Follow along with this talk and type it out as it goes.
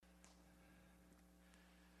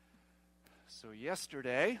So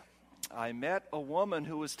yesterday, I met a woman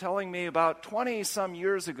who was telling me about 20-some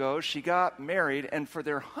years ago she got married, and for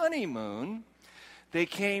their honeymoon, they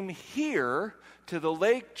came here to the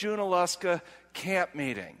Lake Junaluska camp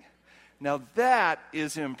meeting. Now that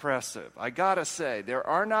is impressive. I gotta say, there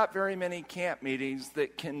are not very many camp meetings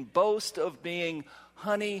that can boast of being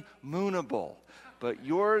honeymoonable, but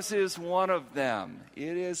yours is one of them.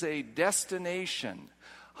 It is a destination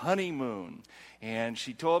honeymoon. And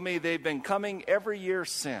she told me they've been coming every year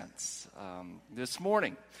since. This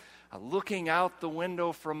morning, looking out the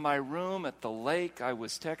window from my room at the lake, I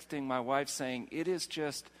was texting my wife saying, it is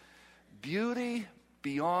just beauty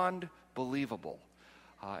beyond believable.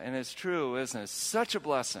 And it's true, isn't it? It's such a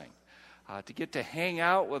blessing to get to hang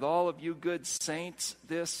out with all of you good saints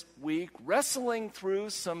this week, wrestling through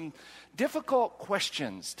some difficult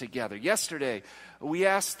questions together. Yesterday, we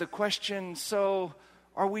asked the question, so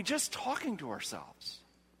are we just talking to ourselves?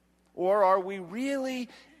 Or are we really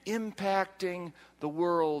impacting the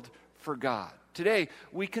world for God? Today,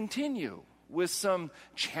 we continue with some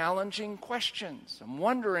challenging questions. I'm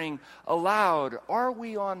wondering aloud, are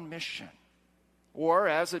we on mission? Or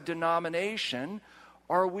as a denomination,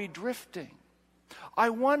 are we drifting? I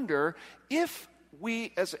wonder if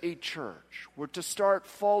we as a church were to start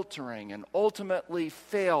faltering and ultimately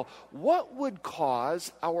fail, what would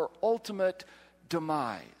cause our ultimate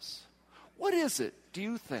demise? What is it, do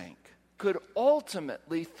you think, could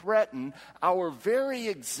ultimately threaten our very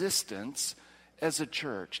existence as a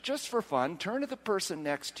church? Just for fun, turn to the person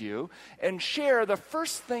next to you and share the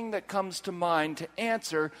first thing that comes to mind to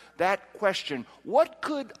answer that question. What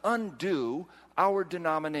could undo our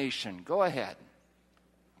denomination? Go ahead.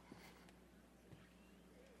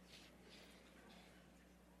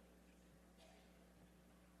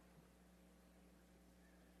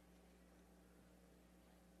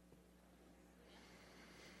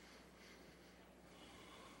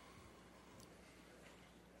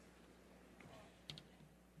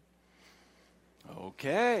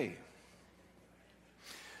 Okay.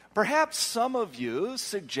 Perhaps some of you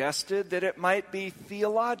suggested that it might be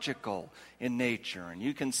theological in nature, and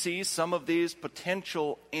you can see some of these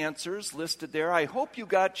potential answers listed there. I hope you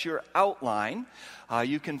got your outline.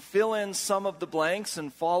 You can fill in some of the blanks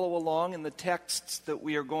and follow along in the texts that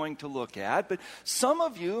we are going to look at, but some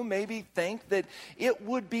of you maybe think that it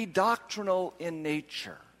would be doctrinal in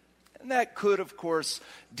nature. And that could, of course,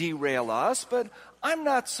 derail us, but I'm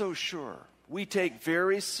not so sure. We take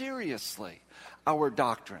very seriously our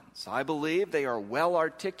doctrines. I believe they are well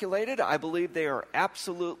articulated. I believe they are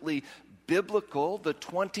absolutely biblical, the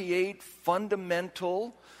 28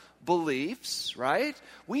 fundamental beliefs, right?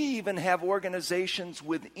 We even have organizations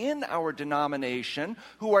within our denomination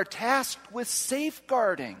who are tasked with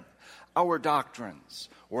safeguarding our doctrines.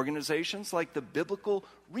 Organizations like the Biblical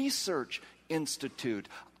Research Institute.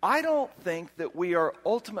 I don't think that we are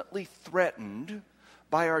ultimately threatened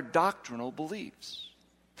by our doctrinal beliefs.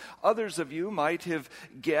 Others of you might have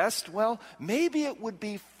guessed, well, maybe it would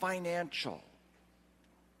be financial.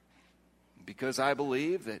 Because I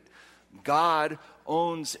believe that God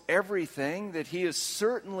owns everything, that He is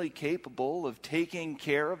certainly capable of taking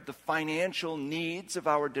care of the financial needs of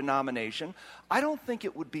our denomination. I don't think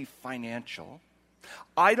it would be financial.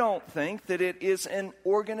 I don't think that it is an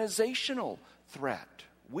organizational threat.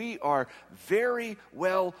 We are very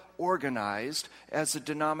well organized as a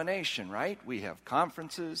denomination, right? We have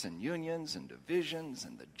conferences and unions and divisions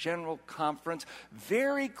and the general conference,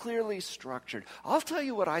 very clearly structured. I'll tell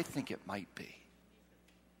you what I think it might be.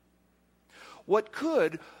 What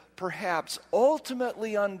could perhaps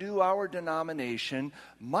ultimately undo our denomination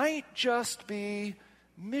might just be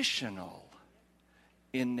missional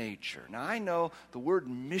in nature. Now, I know the word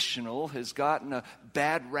missional has gotten a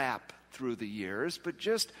bad rap through the years, but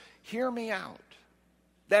just hear me out.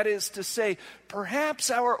 That is to say,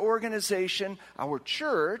 perhaps our organization, our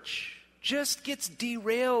church, just gets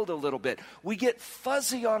derailed a little bit. We get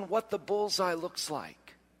fuzzy on what the bullseye looks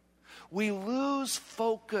like. We lose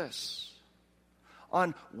focus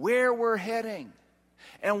on where we're heading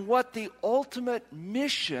and what the ultimate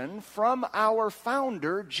mission from our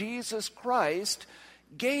founder, Jesus Christ,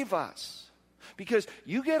 gave us. Because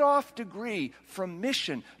you get off degree from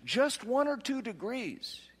mission, just 1 or 2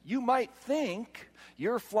 degrees. You might think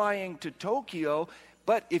you're flying to Tokyo,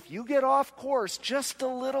 but if you get off course just a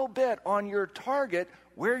little bit on your target,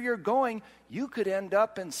 where you're going, you could end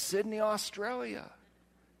up in Sydney, Australia.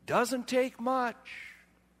 Doesn't take much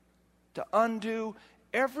to undo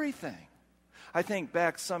everything. I think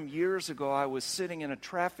back some years ago, I was sitting in a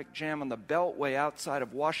traffic jam on the Beltway outside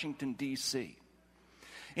of Washington, D.C.,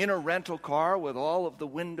 in a rental car with all of the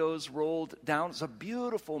windows rolled down. It was a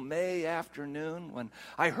beautiful May afternoon when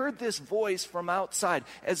I heard this voice from outside,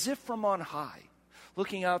 as if from on high.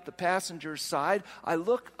 Looking out the passenger side, I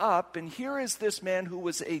look up, and here is this man who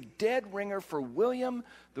was a dead ringer for William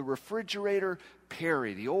the Refrigerator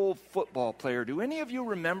Perry, the old football player. Do any of you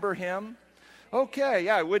remember him? Okay,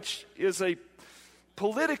 yeah, which is a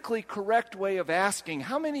politically correct way of asking,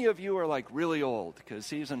 how many of you are like really old? Because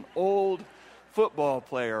he's an old football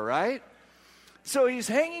player, right? So he's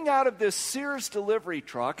hanging out of this Sears delivery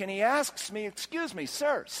truck, and he asks me, "Excuse me,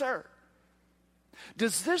 sir,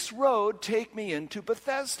 does this road take me into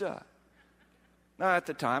Bethesda?" Now, at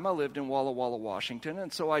the time, I lived in Walla Walla, Washington,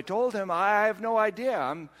 and so I told him, "I have no idea.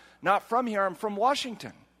 I'm not from here. I'm from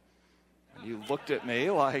Washington." And he looked at me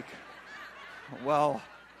like, well,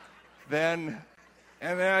 then...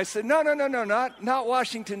 And then I said, no, not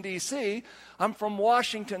Washington, D.C. I'm from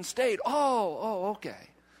Washington State. Oh, okay.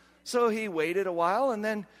 So he waited a while, and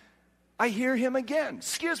then I hear him again.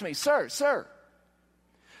 "Excuse me, sir.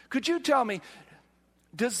 Could you tell me,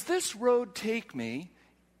 does this road take me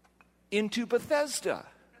into Bethesda?"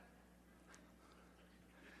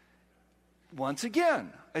 Once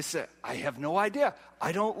again, I said, "I have no idea.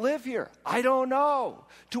 I don't live here. I don't know."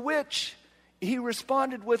 To which he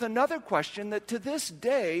responded with another question that to this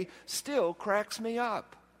day still cracks me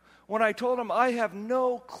up. When I told him I have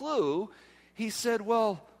no clue, he said,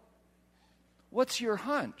 "Well, what's your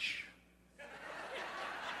hunch?"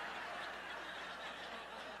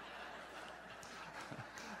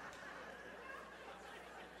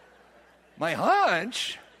 My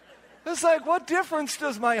hunch? It's like, what difference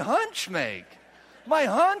does my hunch make? My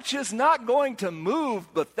hunch is not going to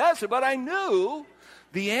move Bethesda, but I knew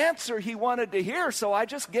the answer he wanted to hear, so I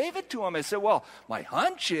just gave it to him. I said, "Well, my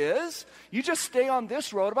hunch is you just stay on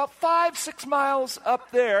this road about 5-6 miles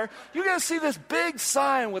up there. You're going to see this big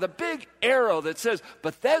sign with a big arrow that says,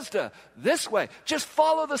 'Bethesda, this way.' Just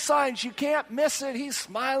follow the signs. You can't miss it." He's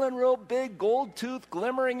smiling real big, gold tooth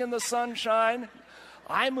glimmering in the sunshine.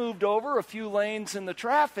 I moved over a few lanes in the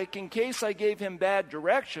traffic in case I gave him bad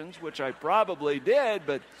directions, which I probably did,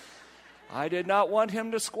 but I did not want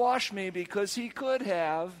him to squash me because he could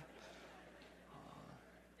have.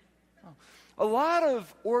 A lot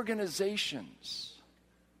of organizations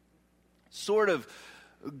sort of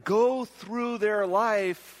go through their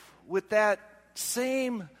life with that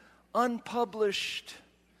same unpublished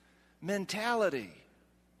mentality.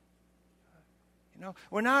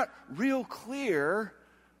 We're not real clear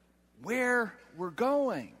where we're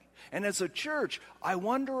going. And as a church, I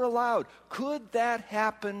wonder aloud, could that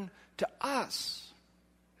happen to us,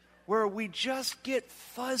 where we just get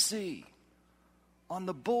fuzzy on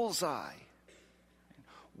the bullseye?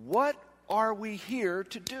 What are we here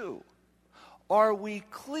to do? Are we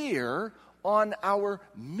clear on our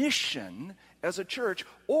mission as a church,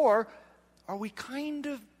 or are we kind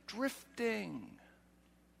of drifting?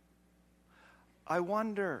 I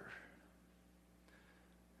wonder.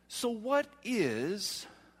 So what is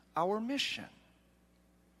our mission?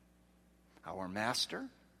 Our Master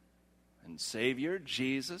and Savior,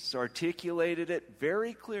 Jesus, articulated it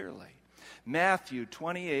very clearly. Matthew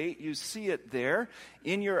 28, you see it there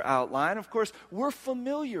in your outline. Of course, we're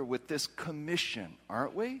familiar with this commission,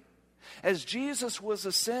 aren't we? As Jesus was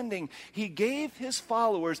ascending, he gave his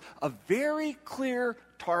followers a very clear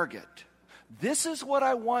target. This is what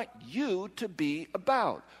I want you to be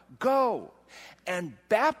about. Go and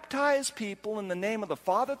baptize people in the name of the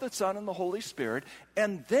Father, the Son, and the Holy Spirit.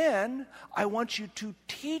 And then I want you to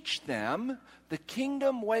teach them the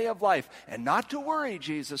kingdom way of life. And not to worry,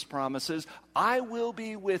 Jesus promises, I will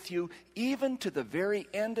be with you even to the very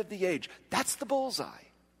end of the age. That's the bullseye.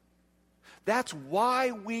 That's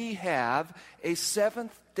why we have a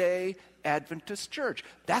Seventh-day Adventist church.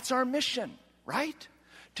 That's our mission, right?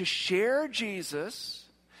 To share Jesus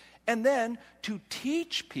and then to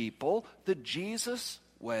teach people the Jesus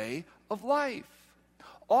way of life,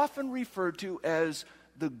 often referred to as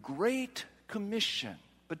the Great Commission.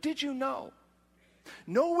 But did you know?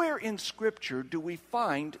 Nowhere in Scripture do we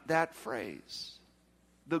find that phrase,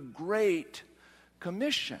 the Great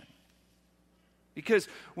Commission. Because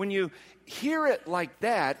when you hear it like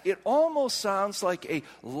that, it almost sounds like a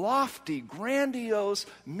lofty, grandiose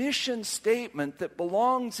mission statement that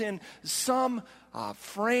belongs in some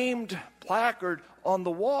framed placard on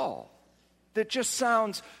the wall that just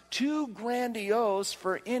sounds too grandiose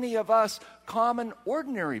for any of us common,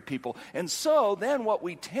 ordinary people. And so then what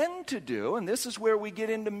we tend to do, and this is where we get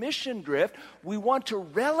into mission drift, we want to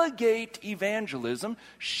relegate evangelism,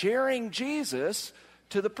 sharing Jesus,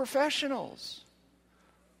 to the professionals.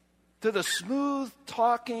 to the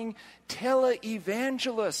smooth-talking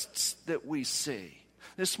televangelists that we see.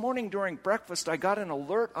 This morning during breakfast, I got an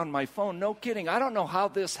alert on my phone. No kidding. I don't know how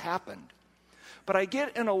this happened. But I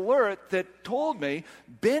get an alert that told me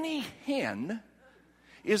Benny Hinn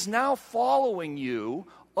is now following you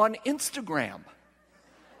on Instagram.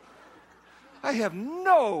 I have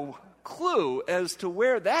no clue as to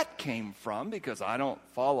where that came from because I don't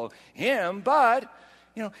follow him, but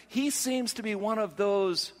he seems to be one of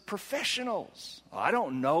those professionals. I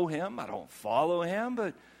don't know him, I don't follow him,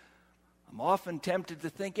 but I'm often tempted to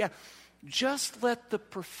think, just let the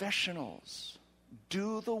professionals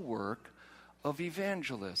do the work of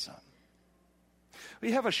evangelism.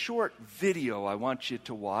 We have a short video I want you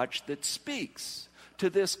to watch that speaks to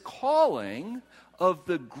this calling of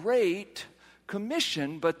the Great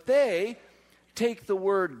Commission, but they take the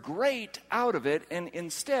word great out of it and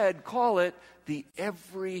instead call it the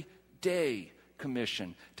Everyday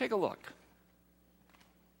Commission. Take a look.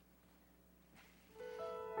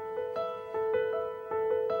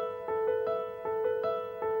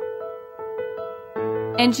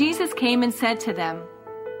 And Jesus came and said to them,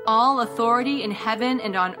 "All authority in heaven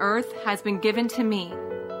and on earth has been given to me.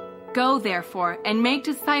 Go, therefore, and make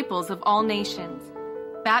disciples of all nations,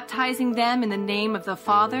 baptizing them in the name of the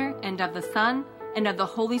Father, and of the Son, and of the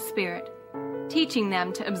Holy Spirit, teaching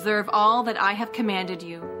them to observe all that I have commanded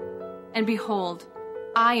you. And behold,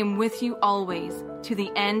 I am with you always, to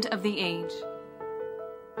the end of the age."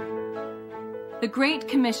 The Great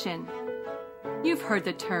Commission. You've heard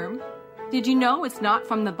the term. Did you know it's not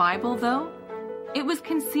from the Bible, though? It was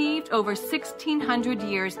conceived over 1,600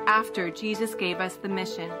 years after Jesus gave us the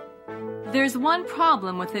mission. There's one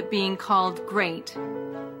problem with it being called great.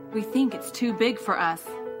 We think it's too big for us,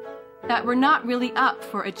 that we're not really up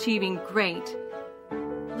for achieving great.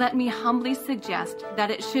 Let me humbly suggest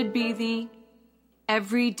that it should be the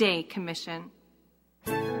Everyday Commission.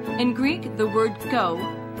 In Greek, the word go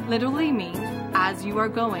literally means as you are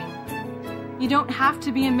going. You don't have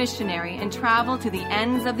to be a missionary and travel to the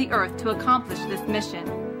ends of the earth to accomplish this mission.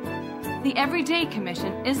 The Everyday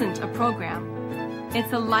Commission isn't a program.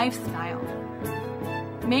 It's a lifestyle.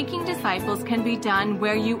 Making disciples can be done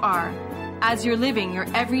where you are, as you're living your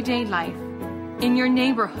everyday life, in your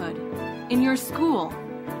neighborhood, in your school,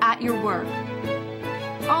 at your work.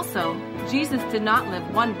 Also, Jesus did not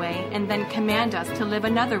live one way and then command us to live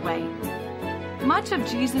another way. Much of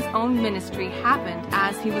Jesus' own ministry happened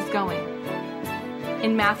as he was going.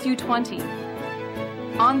 In Matthew 20,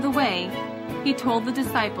 on the way, he told the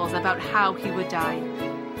disciples about how he would die.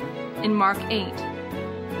 In Mark 8,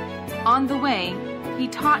 on the way, he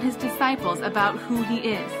taught his disciples about who he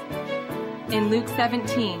is. In Luke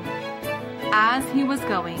 17, as he was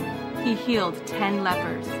going, he healed 10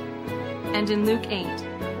 lepers. And in Luke 8,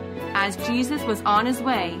 as Jesus was on his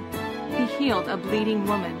way, he healed a bleeding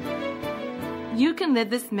woman. You can live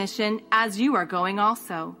this mission as you are going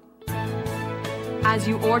also. As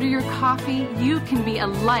you order your coffee, you can be a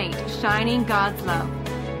light shining God's love.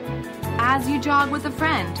 As you jog with a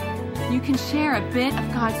friend, you can share a bit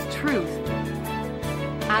of God's truth.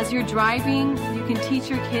 As you're driving, you can teach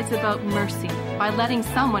your kids about mercy by letting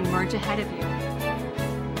someone merge ahead of you.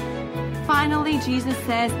 Finally, Jesus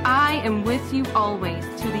says, "I am with you always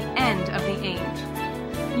to the end of the age."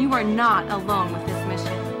 You are not alone with this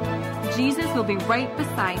mission. Jesus will be right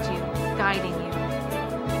beside you, guiding you.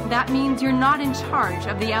 That means you're not in charge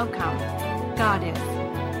of the outcome. God is.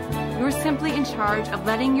 You're simply in charge of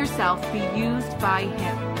letting yourself be used by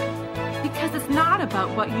Him. Because it's not about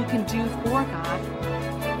what you can do for God.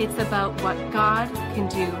 It's about what God can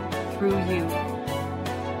do through you.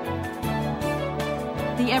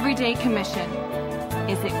 The Everyday Commission.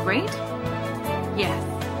 Is it great? Yes.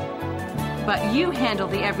 But you handle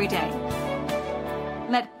the everyday.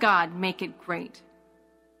 Let God make it great.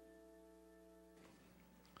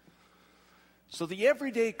 So the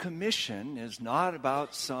Everyday Commission is not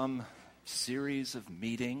about some series of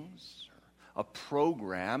meetings or a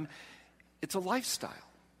program. It's a lifestyle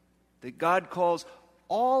that God calls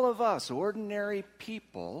all of us, ordinary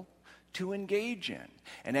people, to engage in.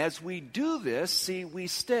 And as we do this, see, we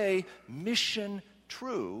stay mission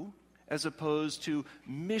true as opposed to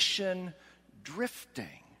mission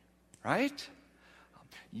drifting, right?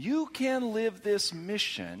 You can live this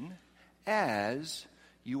mission as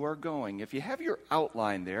you are going. If you have your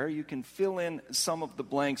outline there, you can fill in some of the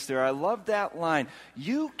blanks there. I love that line.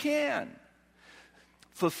 You can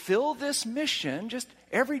fulfill this mission just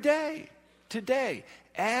every day, today,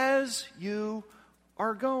 as you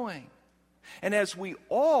are going. And as we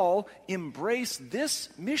all embrace this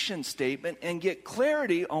mission statement and get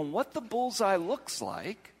clarity on what the bullseye looks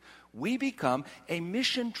like, We become a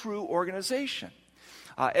mission true organization.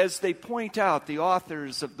 As they point out, the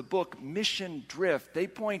authors of the book Mission Drift, they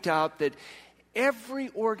point out that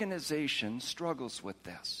every organization struggles with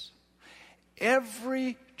this.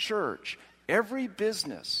 Every church, every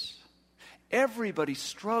business, everybody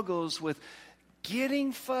struggles with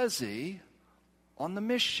getting fuzzy on the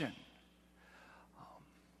mission.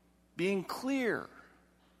 Being clear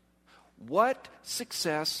what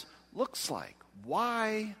success looks like,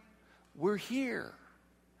 why we're here.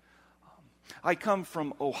 I come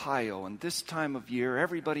from Ohio, and this time of year,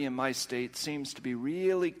 everybody in my state seems to be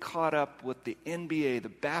really caught up with the NBA, the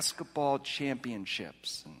basketball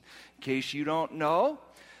championships. And in case you don't know,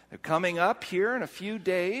 they're coming up here in a few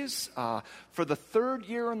days for the third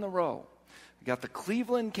year in a row. We got the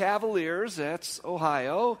Cleveland Cavaliers, that's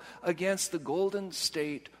Ohio, against the Golden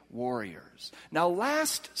State Warriors. Now,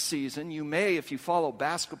 last season, you may, if you follow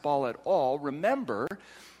basketball at all, remember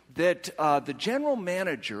that the general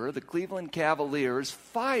manager of the Cleveland Cavaliers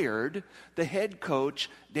fired the head coach,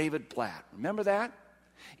 David Blatt. Remember that?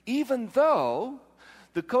 Even though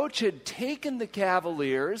the coach had taken the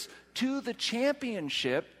Cavaliers to the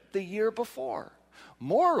championship the year before.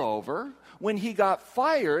 Moreover, when he got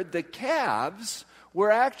fired, the Cavs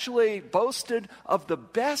were actually boasted of the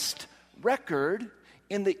best record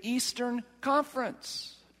in the Eastern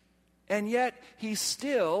Conference. And yet, he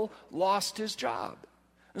still lost his job.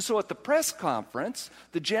 And so at the press conference,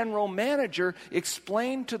 the general manager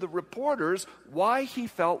explained to the reporters why he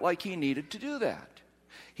felt like he needed to do that.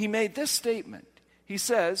 He made this statement. He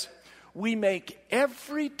says, "We make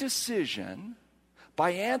every decision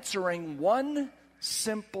by answering one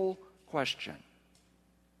simple question.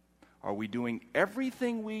 Are we doing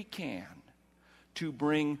everything we can to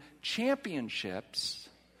bring championships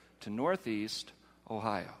to Northeast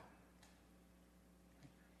Ohio?"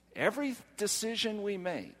 Every decision we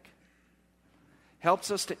make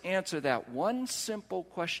helps us to answer that one simple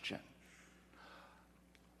question.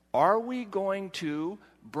 Are we going to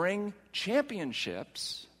bring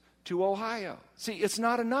championships to Ohio? See, it's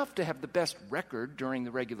not enough to have the best record during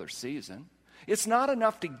the regular season. It's not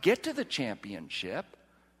enough to get to the championship.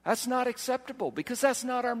 That's not acceptable because that's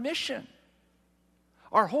not our mission.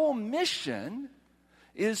 Our whole mission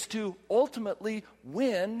is to ultimately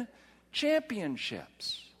win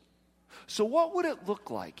championships. So what would it look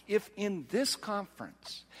like if in this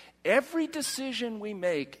conference, every decision we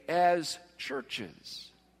make as churches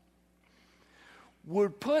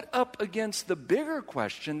would put up against the bigger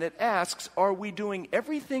question that asks, are we doing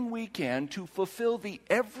everything we can to fulfill the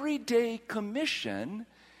everyday commission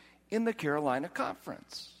in the Carolina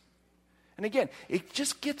Conference? And again, it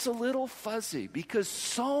just gets a little fuzzy because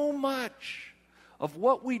so much of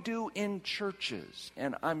what we do in churches,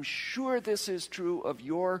 and I'm sure this is true of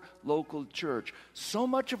your local church, so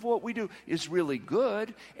much of what we do is really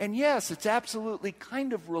good, and yes, it's absolutely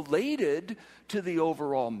kind of related to the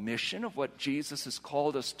overall mission of what Jesus has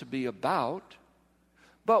called us to be about,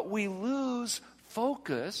 but we lose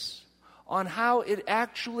focus on how it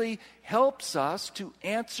actually helps us to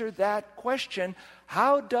answer that question.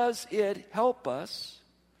 How does it help us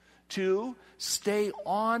to stay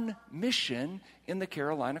on mission in the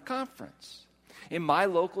Carolina Conference? In my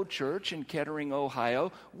local church in Kettering,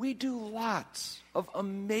 Ohio, we do lots of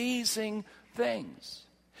amazing things.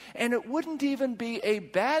 And it wouldn't even be a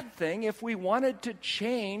bad thing if we wanted to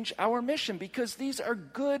change our mission, because these are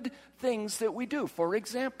good things that we do. For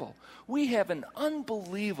example, we have an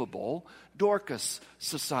unbelievable Dorcas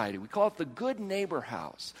Society. We call it the Good Neighbor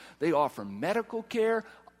House. They offer medical care,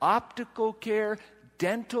 optical care,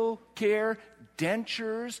 dental care,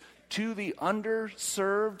 dentures to the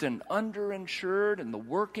underserved and underinsured and the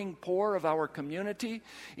working poor of our community.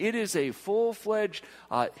 It is a full-fledged,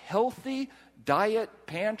 healthy diet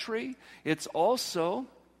pantry. It's also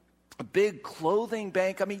a big clothing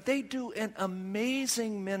bank. I mean, they do an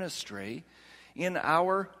amazing ministry in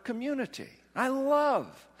our community. I love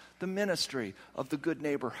the ministry of the Good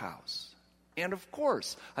Neighbor House. And of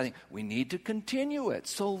course, I think we need to continue it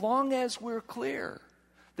so long as we're clear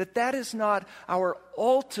that that is not our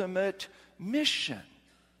ultimate mission.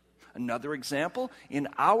 Another example, in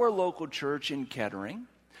our local church in Kettering,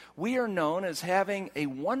 we are known as having a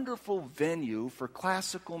wonderful venue for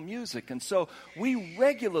classical music. And so we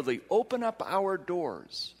regularly open up our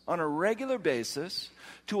doors on a regular basis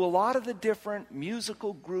to a lot of the different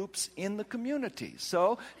musical groups in the community.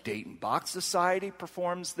 So Dayton Bach Society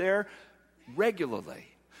performs there regularly.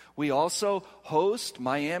 We also host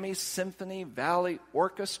Miami Symphony Valley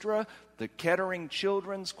Orchestra. the Kettering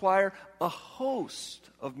Children's Choir, a host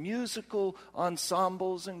of musical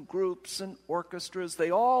ensembles and groups and orchestras.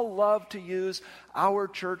 They all love to use our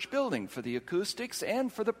church building for the acoustics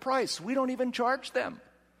and for the price. We don't even charge them.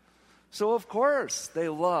 So, of course, they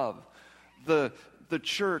love the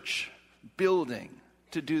church building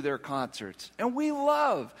to do their concerts. And we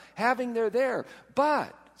love having them there.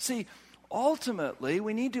 But, see, ultimately,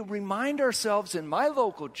 we need to remind ourselves in my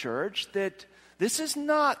local church that this is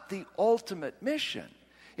not the ultimate mission.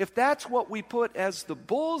 If that's what we put as the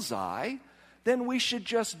bullseye, then we should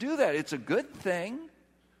just do that. It's a good thing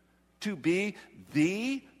to be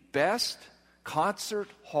the best concert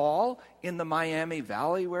hall in the Miami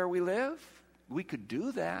Valley where we live. We could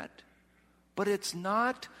do that. But it's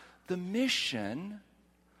not the mission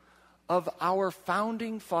of our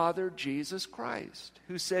founding father, Jesus Christ,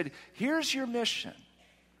 who said, here's your mission.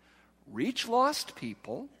 Reach lost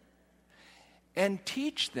people and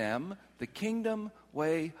teach them the kingdom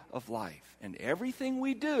way of life. And everything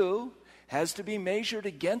we do has to be measured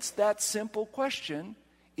against that simple question,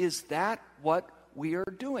 is that what we are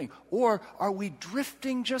doing? Or are we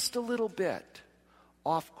drifting just a little bit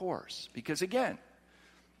off course? Because again,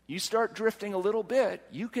 you start drifting a little bit,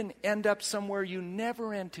 you can end up somewhere you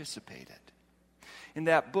never anticipated. In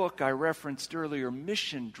that book I referenced earlier,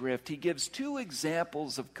 Mission Drift, he gives two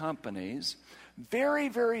examples of companies, very,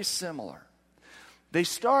 very similar. They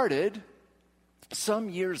started some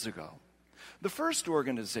years ago. The first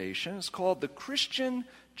organization is called the Christian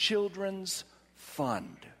Children's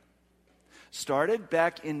Fund. Started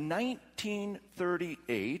back in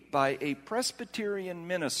 1938 by a Presbyterian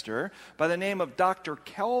minister by the name of Dr.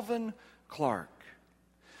 Calvin Clark.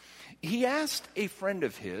 He asked a friend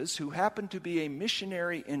of his who happened to be a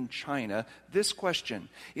missionary in China this question: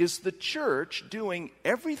 is the church doing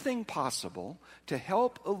everything possible to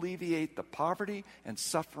help alleviate the poverty and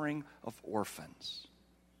suffering of orphans?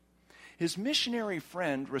 His missionary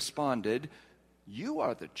friend responded, you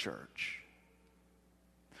are the church.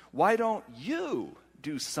 Why don't you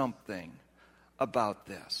do something about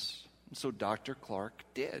this? And so Dr. Clark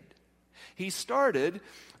did. He started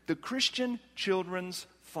the Christian Children's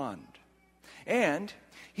Fund. And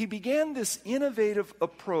he began this innovative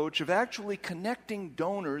approach of actually connecting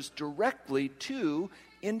donors directly to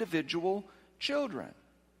individual children.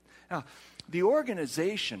 Now, the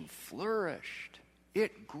organization flourished.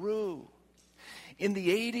 It grew. In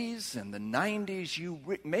the 80s and the 90s, you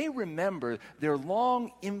may remember their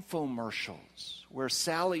long infomercials where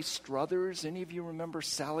Sally Struthers, any of you remember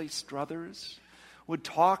Sally Struthers, would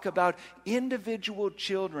talk about individual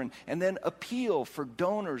children and then appeal for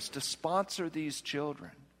donors to sponsor these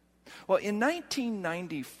children. Well, in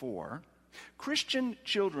 1994, Christian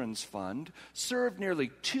Children's Fund served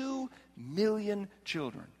nearly 2 million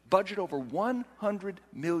children. Budget over $100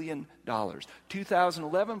 million.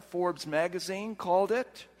 2011, Forbes magazine called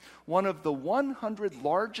it one of the 100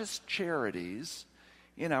 largest charities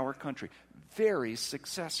in our country. Very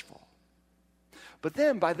successful. But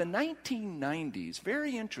then by the 1990s,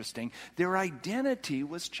 very interesting, their identity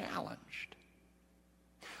was challenged.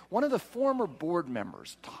 One of the former board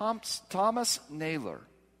members, Thomas Naylor,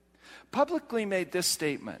 publicly made this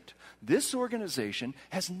statement: this organization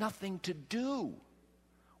has nothing to do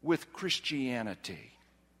with Christianity.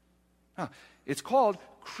 It's called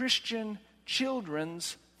Christian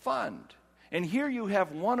Children's Fund. And here you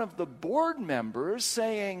have one of the board members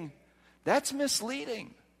saying, that's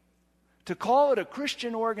misleading. To call it a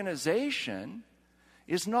Christian organization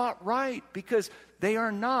is not right because they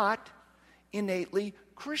are not innately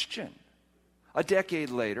Christian. A decade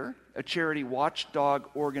later, a charity watchdog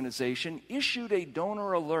organization issued a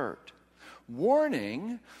donor alert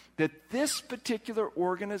warning that this particular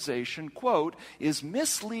organization, quote, is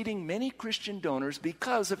misleading many Christian donors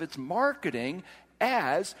because of its marketing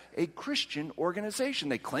as a Christian organization.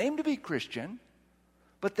 They claim to be Christian,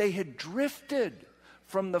 but they had drifted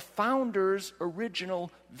from the founder's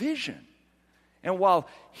original vision. And while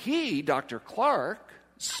he, Dr. Clark,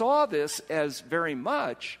 saw this as very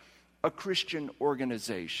much a Christian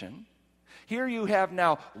organization, here you have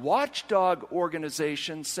now watchdog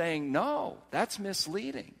organizations saying, no, that's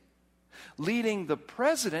misleading, leading the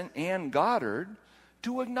president, Ann Goddard,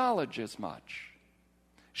 to acknowledge as much.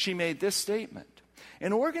 She made this statement: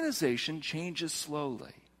 an organization changes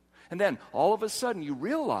slowly. And then all of a sudden you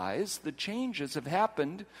realize the changes have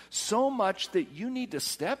happened so much that you need to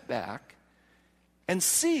step back and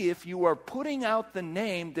see if you are putting out the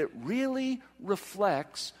name that really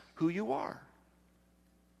reflects who you are.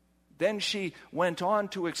 Then she went on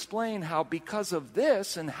to explain how because of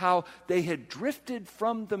this and how they had drifted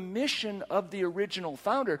from the mission of the original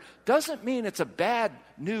founder doesn't mean it's a bad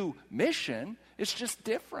new mission. It's just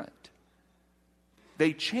different.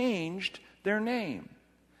 They changed their name.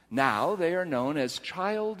 Now they are known as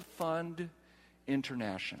Child Fund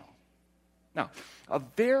International. Now, a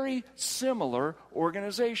very similar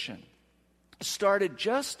organization started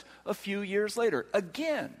just a few years later,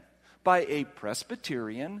 again, by a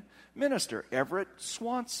Presbyterian minister, Everett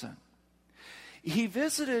Swanson. He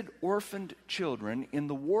visited orphaned children in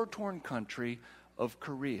the war-torn country of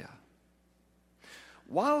Korea.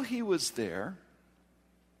 While he was there,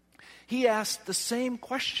 he asked the same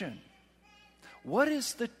question. What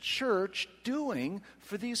is the church doing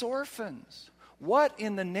for these orphans? What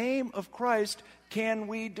in the name of Christ can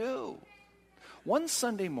we do? One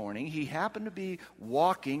Sunday morning, he happened to be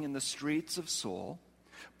walking in the streets of Seoul,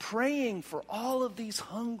 praying for all of these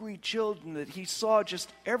hungry children that he saw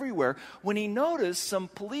just everywhere, when he noticed some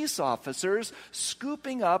police officers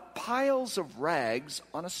scooping up piles of rags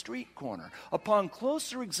on a street corner. Upon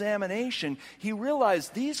closer examination, he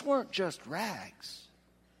realized these weren't just rags.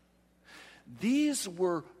 These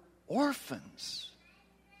were orphans.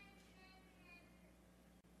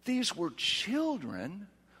 These were children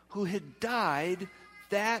who had died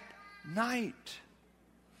that night.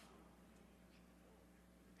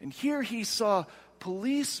 And here he saw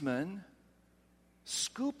policemen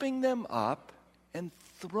scooping them up and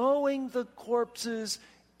throwing the corpses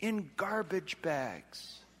in garbage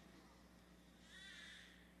bags.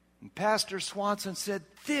 And Pastor Swanson said,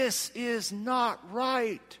 "This is not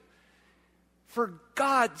right. For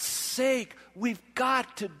God's sake, we've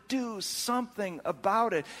got to do something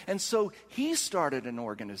about it." And so he started an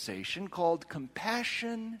organization called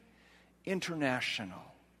Compassion International.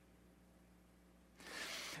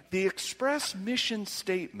 The express mission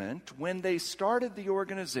statement when they started the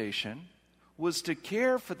organization was to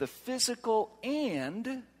care for the physical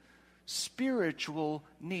and spiritual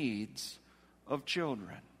needs of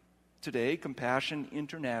children. Today, Compassion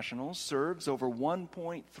International serves over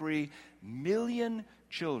 1.3 million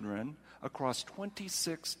children across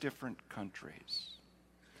 26 different countries.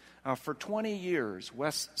 For 20 years,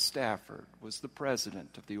 Wes Stafford was the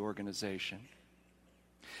president of the organization.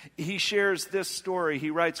 He shares this story. He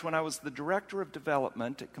writes, "When I was the director of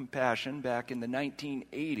development at Compassion back in the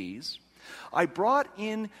 1980s, I brought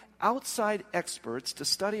in outside experts to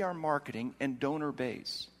study our marketing and donor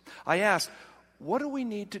base. I asked, what do we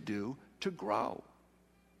need to do to grow?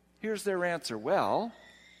 Here's their answer. Well,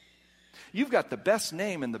 you've got the best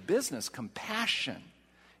name in the business, Compassion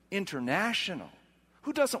International.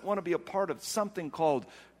 Who doesn't want to be a part of something called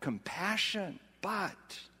compassion?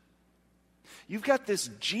 But you've got this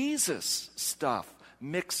Jesus stuff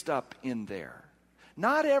mixed up in there.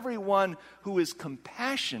 Not everyone who is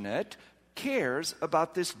compassionate cares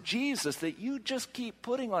about this Jesus that you just keep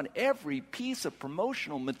putting on every piece of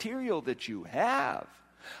promotional material that you have.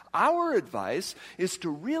 Our advice is to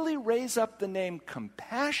really raise up the name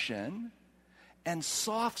Compassion and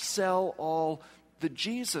soft sell all the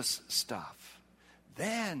Jesus stuff.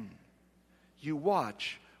 Then you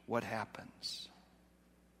watch what happens."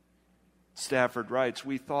 Stafford writes,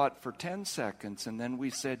 "We thought for 10 seconds and then we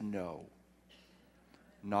said no.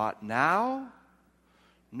 Not now,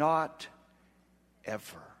 not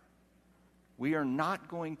ever. We are not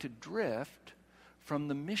going to drift from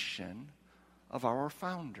the mission of our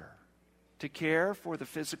founder to care for the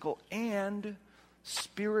physical and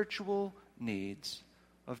spiritual needs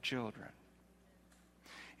of children."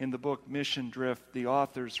 In the book Mission Drift, the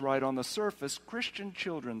authors write, "On the surface, Christian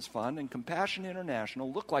Children's Fund and Compassion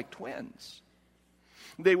International look like twins.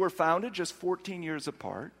 They were founded just 14 years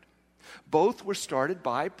apart. Both were started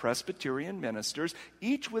by Presbyterian ministers,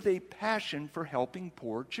 each with a passion for helping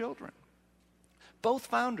poor children. Both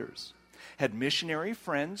founders had missionary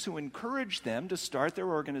friends who encouraged them to start their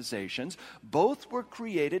organizations. Both were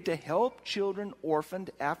created to help children orphaned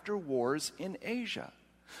after wars in Asia.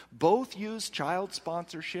 Both use child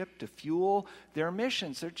sponsorship to fuel their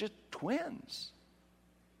missions. They're just twins."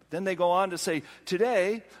 Then they go on to say,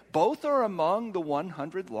 "Today, both are among the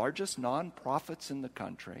 100 largest nonprofits in the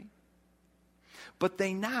country. But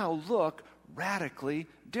they now look radically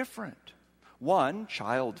different. One,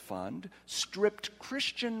 Child Fund, stripped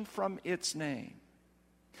Christian from its name.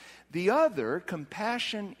 The other,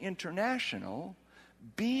 Compassion International,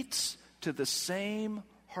 beats to the same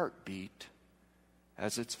heartbeat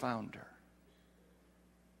as its founder."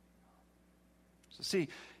 So see,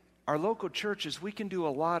 our local churches, we can do a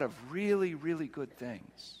lot of really, really good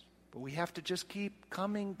things. But we have to just keep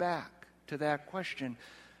coming back to that question.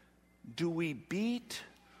 Do we beat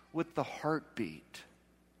with the heartbeat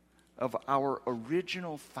of our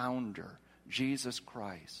original founder, Jesus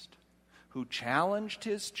Christ, who challenged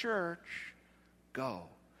his church, go,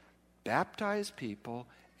 baptize people,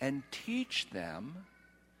 and teach them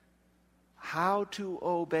how to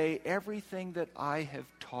obey everything that I have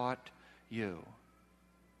taught you.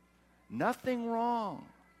 Nothing wrong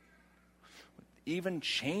with even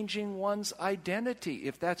changing one's identity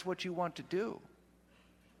if that's what you want to do.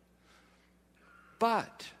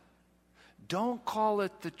 But don't call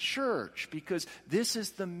it the church, because this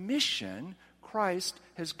is the mission Christ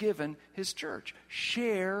has given his church.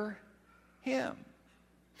 Share him.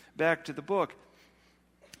 Back to the book.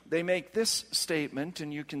 They make this statement,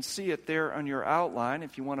 and you can see it there on your outline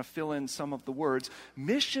if you want to fill in some of the words.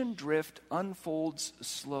 Mission drift unfolds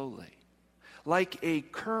slowly, like a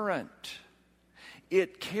current.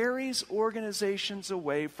 It carries organizations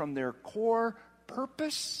away from their core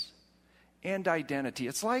purpose and identity.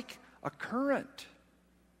 It's like a current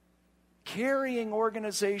carrying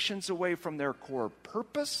organizations away from their core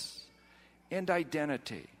purpose and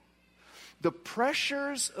identity. The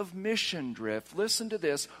pressures of mission drift, listen to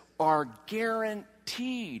this, are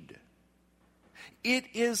guaranteed. It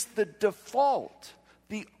is the default,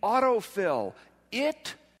 the autofill.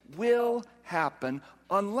 It will happen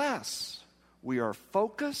unless we are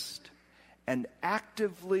focused and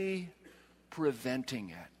actively preventing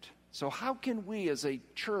it. So how can we as a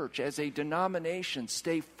church, as a denomination,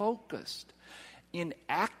 stay focused in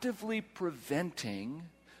actively preventing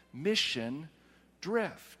mission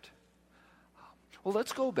drift? Well,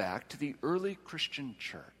 let's go back to the early Christian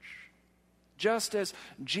church. Just as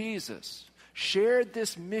Jesus shared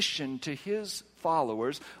this mission to his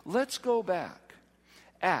followers, let's go back.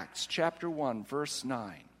 Acts chapter 1, verse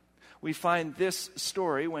 9. We find this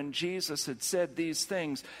story when Jesus had said these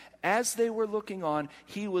things. As they were looking on,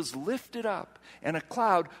 he was lifted up, and a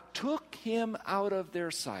cloud took him out of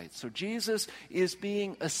their sight. So Jesus is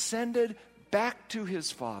being ascended back to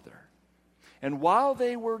his Father. And while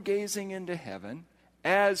they were gazing into heaven,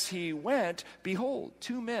 as he went, behold,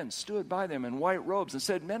 two men stood by them in white robes and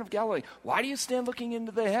said, Men of Galilee, why do you stand looking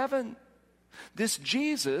into the heaven? This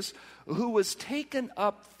Jesus, who was taken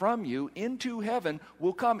up from you into heaven,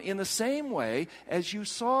 will come in the same way as you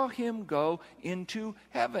saw him go into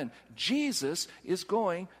heaven. Jesus is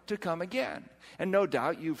going to come again. And no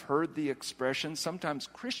doubt you've heard the expression, sometimes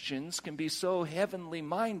Christians can be so heavenly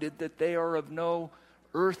minded that they are of no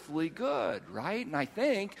earthly good, right? And I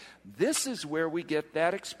think this is where we get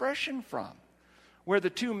that expression from, where the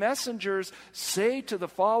two messengers say to the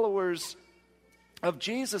followers of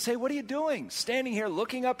Jesus, hey, what are you doing? Standing here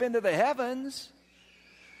looking up into the heavens?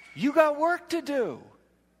 You got work to do.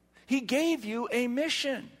 He gave you a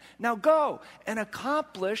mission. Now go and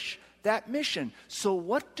accomplish that mission. So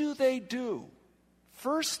what do they do?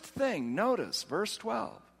 First thing, notice verse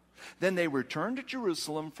 12. Then they returned to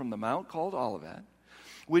Jerusalem from the mount called Olivet,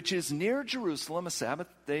 which is near Jerusalem, a Sabbath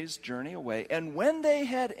day's journey away. And when they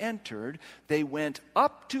had entered, they went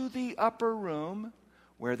up to the upper room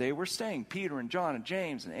where they were staying. Peter and John and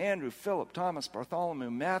James and Andrew, Philip, Thomas,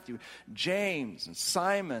 Bartholomew, Matthew, James and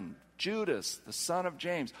Simon, Judas, the son of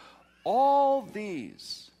James. All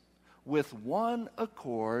these with one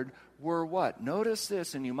accord were what? Notice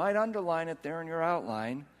this, and you might underline it there in your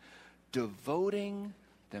outline. Devoting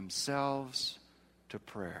themselves to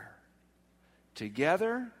prayer.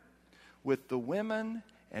 Together with the women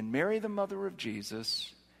and Mary, the mother of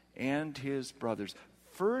Jesus, and his brothers.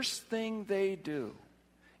 First thing they do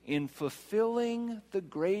in fulfilling the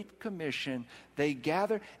Great Commission, they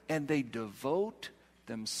gather and they devote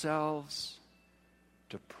themselves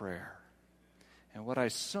to prayer. And what I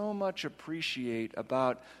so much appreciate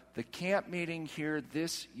about the camp meeting here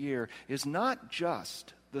this year is not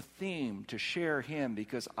just the theme to share him,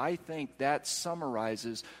 because I think that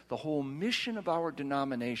summarizes the whole mission of our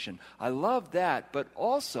denomination. I love that, but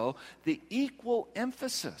also the equal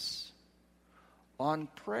emphasis on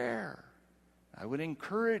prayer. I would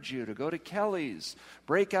encourage you to go to Kelly's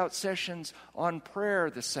breakout sessions on prayer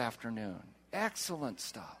this afternoon. Excellent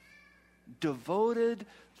stuff. Devoted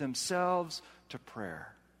themselves to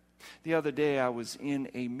prayer. The other day I was in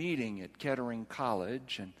a meeting at Kettering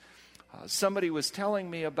College, and somebody was telling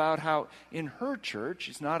me about how in her church,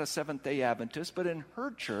 she's not a Seventh-day Adventist, but in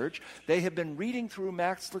her church, they have been reading through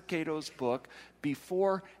Max Lucado's book,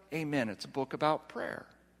 Before Amen. It's a book about prayer.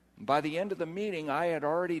 By the end of the meeting, I had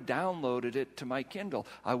already downloaded it to my Kindle.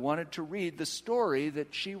 I wanted to read the story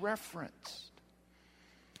that she referenced.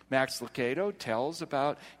 Max Lucado tells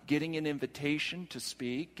about getting an invitation to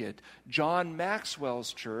speak at John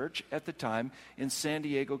Maxwell's church at the time in San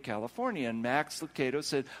Diego, California. And Max Lucado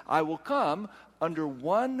said, "I will come under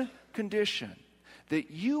one condition,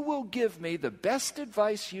 that you will give me the best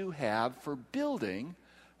advice you have for building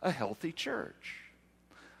a healthy church."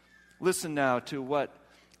 Listen now to what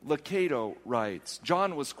Lucado writes.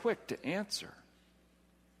 John was quick to answer.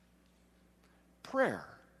 Prayer.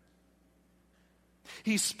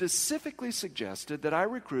 He specifically suggested that I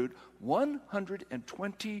recruit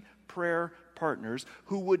 120 prayer partners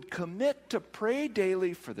who would commit to pray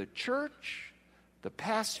daily for the church, the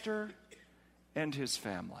pastor, and his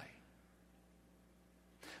family.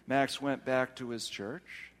 Max went back to his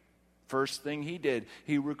church. First thing he did,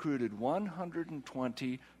 he recruited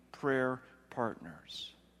 120 prayer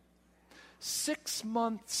partners. 6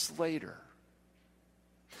 months later,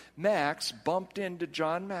 Max bumped into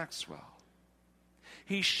John Maxwell.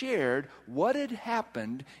 He shared what had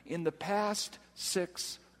happened in the past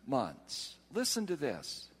 6 months. Listen to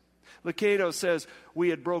this. Lucado says, "We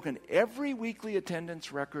had broken every weekly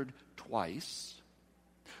attendance record twice.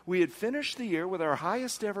 We had finished the year with our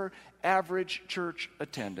highest ever average church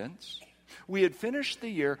attendance. We had finished the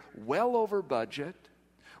year well over budget.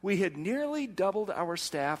 We had nearly doubled our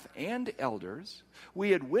staff and elders. We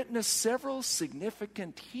had witnessed several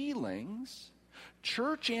significant healings.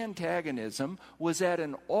 Church antagonism was at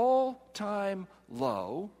an all-time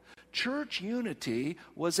low. Church unity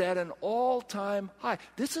was at an all-time high."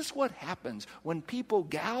 This is what happens when people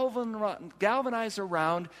galvanize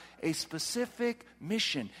around a specific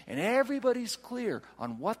mission, and everybody's clear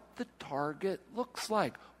on what the target looks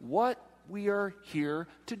like, what we are here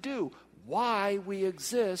to do, why we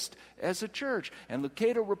exist as a church. And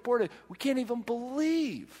Lucado reported, "We can't even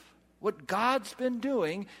believe what God's been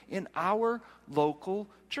doing in our local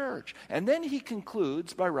church." And then he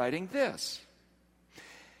concludes by writing this.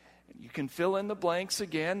 You can fill in the blanks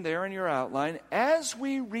again there in your outline. "As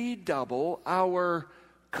we redouble our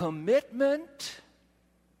commitment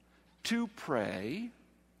to pray,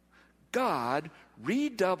 God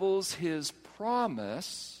redoubles his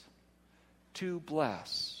promise to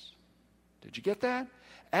bless." Did you get that?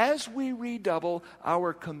 As we redouble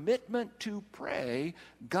our commitment to pray,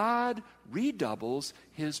 God redoubles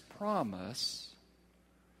his promise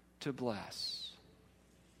to bless.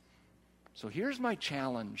 So here's my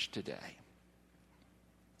challenge today.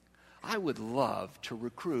 I would love to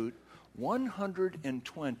recruit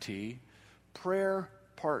 120 prayer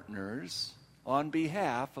partners on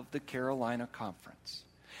behalf of the Carolina Conference.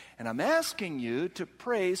 And I'm asking you to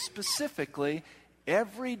pray specifically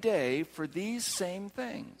every day for these same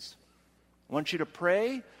things. I want you to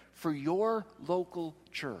pray for your local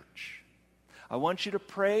church. I want you to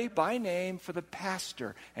pray by name for the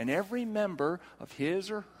pastor and every member of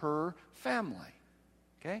his or her family.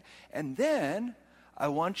 Okay? And then I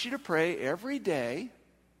want you to pray every day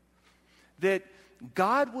that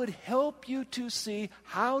God would help you to see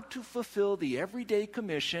how to fulfill the everyday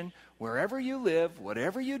commission wherever you live,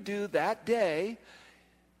 whatever you do that day,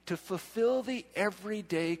 to fulfill the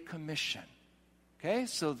everyday commission. Okay?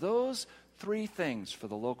 So those 3 things for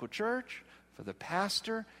the local church, for the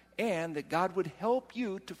pastor, and that God would help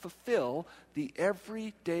you to fulfill the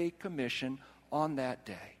everyday commission on that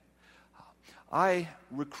day. I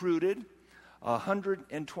recruited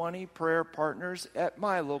 120 prayer partners at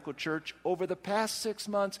my local church. Over the past 6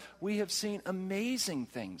 months, we have seen amazing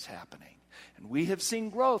things happening. And we have seen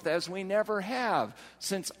growth as we never have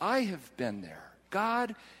since I have been there.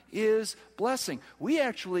 God is blessing. We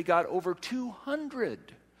actually got over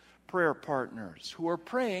 200 prayer partners who are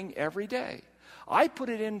praying every day. I put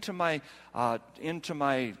it into my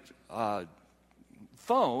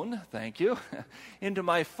phone, thank you, into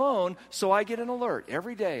my phone, so I get an alert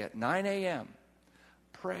every day at 9 a.m.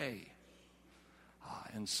 Pray.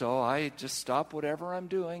 And so I just stop whatever I'm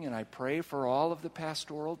doing and I pray for all of the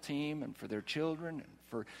pastoral team and for their children and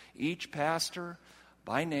for each pastor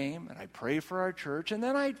by name, and I pray for our church, and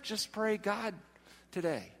then I just pray, God,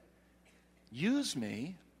 today, use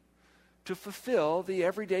me to fulfill the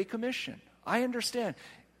everyday commission. I understand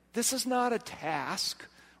this is not a task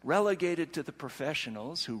relegated to the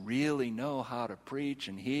professionals who really know how to preach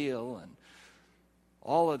and heal and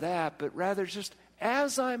all of that, but rather just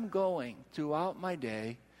as I'm going throughout my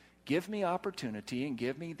day, give me opportunity and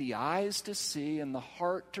give me the eyes to see and the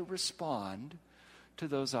heart to respond to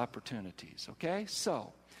those opportunities, okay?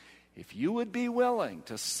 So, if you would be willing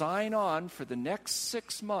to sign on for the next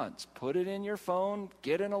 6 months, put it in your phone,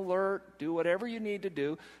 get an alert, do whatever you need to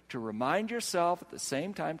do to remind yourself at the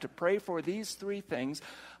same time to pray for these 3 things,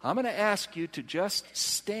 I'm going to ask you to just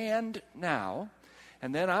stand now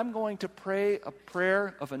and then I'm going to pray a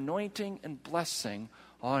prayer of anointing and blessing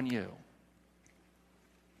on you.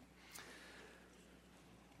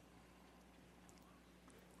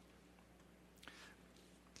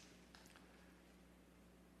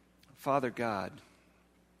 Father God,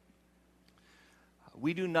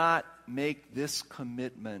 we do not make this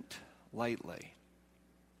commitment lightly,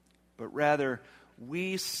 but rather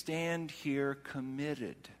we stand here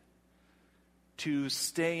committed to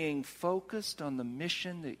staying focused on the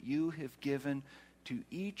mission that you have given to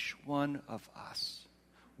each one of us.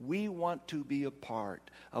 We want to be a part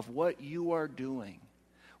of what you are doing.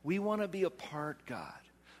 We want to be a part, God,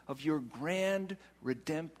 of your grand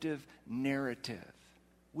redemptive narrative.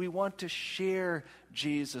 We want to share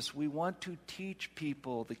Jesus. We want to teach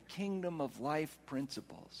people the kingdom of life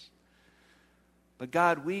principles. But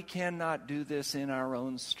God, we cannot do this in our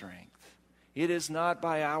own strength. It is not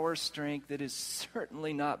by our strength. It is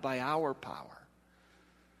certainly not by our power.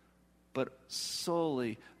 But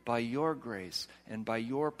solely by your grace and by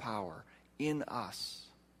your power in us.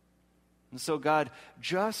 And so God,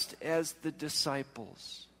 just as the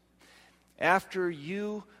disciples, after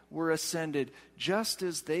you were ascended, just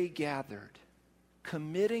as they gathered,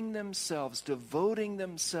 committing themselves, devoting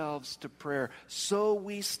themselves to prayer, so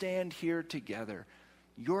we stand here together.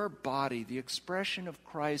 Your body, the expression of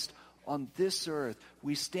Christ on this earth,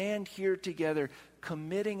 we stand here together,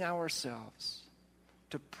 committing ourselves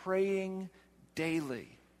to praying daily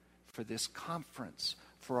for this conference,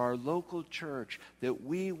 for our local church, that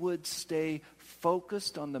we would stay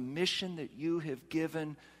focused on the mission that you have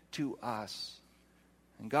given to us.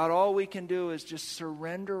 And God, all we can do is just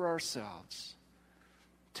surrender ourselves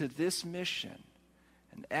to this mission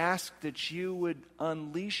and ask that you would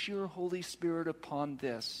unleash your Holy Spirit upon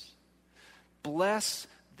this. Bless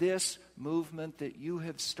this movement that you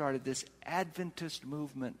have started, this Adventist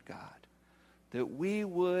movement, God, that we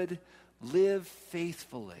would live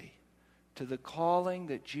faithfully to the calling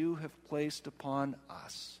that you have placed upon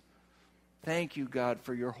us. Thank you, God,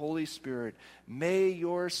 for your Holy Spirit. May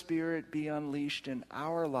your Spirit be unleashed in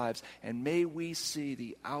our lives, and may we see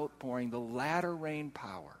the outpouring, the latter rain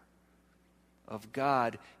power of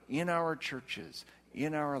God in our churches,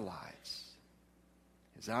 in our lives.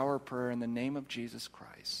 Is our prayer in the name of Jesus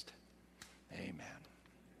Christ. Amen.